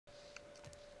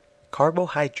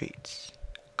Carbohydrates.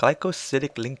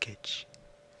 Glycosidic linkage.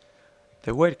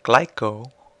 The word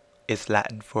glyco is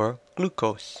Latin for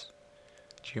glucose.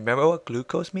 Do you remember what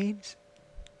glucose means?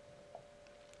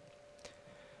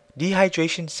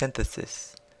 Dehydration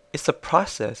synthesis is a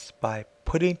process by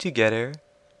putting together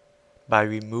by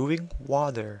removing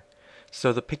water.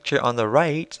 So the picture on the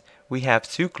right, we have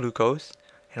two glucose,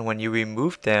 and when you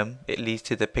remove them, it leads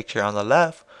to the picture on the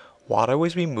left. Water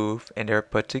was removed and they're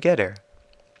put together.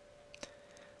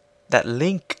 That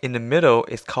link in the middle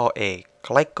is called a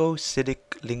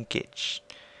glycosidic linkage.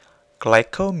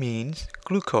 Glyco means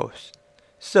glucose,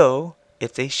 so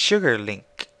it's a sugar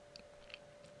link.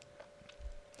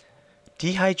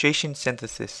 Dehydration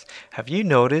synthesis. Have you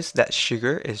noticed that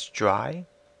sugar is dry?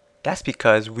 That's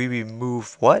because we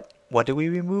remove what? What do we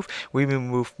remove? We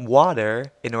remove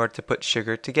water in order to put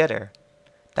sugar together.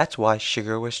 That's why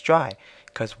sugar was dry,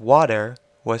 because water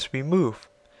was removed.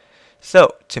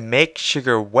 So, to make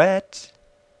sugar wet,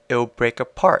 it will break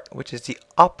apart, which is the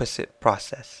opposite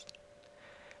process.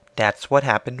 That's what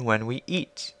happened when we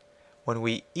eat. When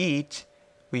we eat,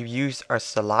 we use our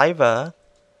saliva,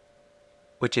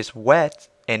 which is wet,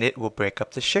 and it will break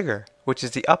up the sugar, which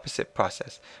is the opposite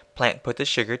process. Plant put the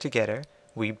sugar together,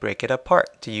 we break it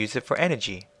apart to use it for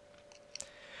energy.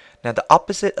 Now the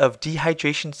opposite of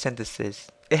dehydration synthesis,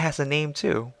 it has a name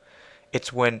too.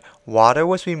 It's when water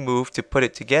was removed to put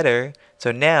it together.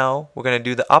 So now we're going to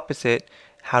do the opposite.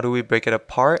 How do we break it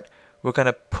apart? We're going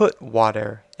to put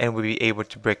water and we'll be able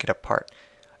to break it apart.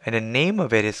 And the name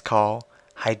of it is called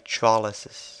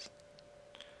hydrolysis.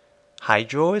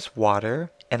 Hydro is water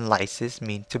and lysis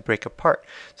means to break apart.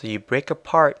 So you break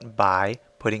apart by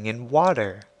putting in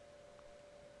water.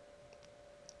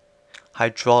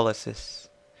 Hydrolysis.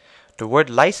 The word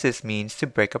lysis means to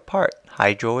break apart.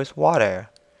 Hydro is water.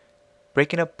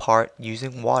 Breaking apart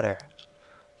using water.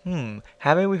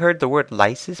 Haven't we heard the word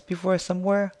lysis before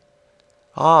somewhere?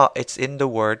 It's in the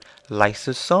word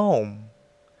lysosome.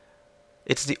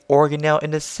 It's the organelle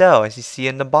in the cell, as you see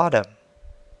in the bottom.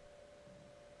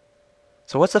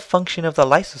 So what's the function of the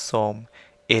lysosome?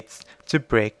 It's to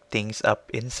break things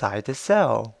up inside the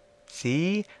cell.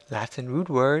 See, Latin root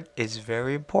word is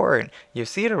very important. You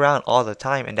see it around all the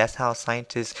time, and that's how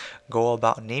scientists go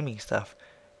about naming stuff.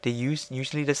 They use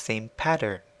usually the same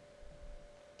pattern.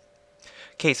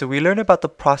 Okay, so we learned about the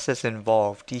process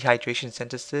involved. Dehydration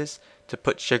synthesis, to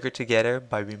put sugar together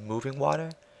by removing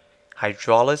water.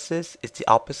 Hydrolysis is the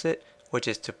opposite, which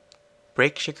is to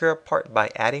break sugar apart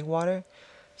by adding water.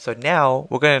 So now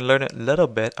we're going to learn a little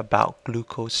bit about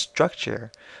glucose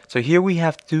structure. So here we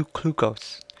have two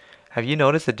glucose. Have you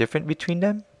noticed the difference between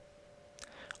them?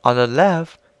 On the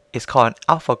left, it's called an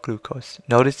alpha glucose.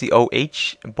 Notice the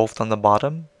OH both on the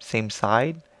bottom, same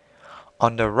side.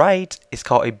 On the right, it's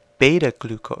called a beta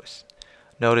glucose.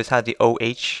 Notice how the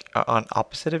OH are on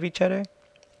opposite of each other?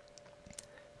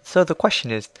 So the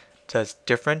question is, does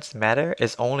difference matter?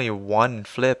 Is only one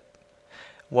flip?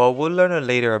 Well, we'll learn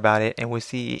later about it and we'll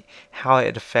see how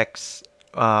it affects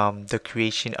the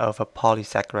creation of a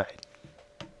polysaccharide.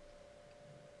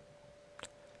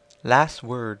 Last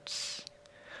words.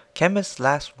 Chemist's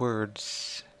last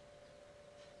words.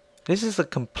 This is a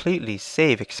completely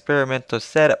safe experimental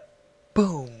setup.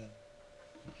 Boom!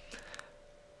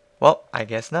 Well, I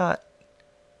guess not.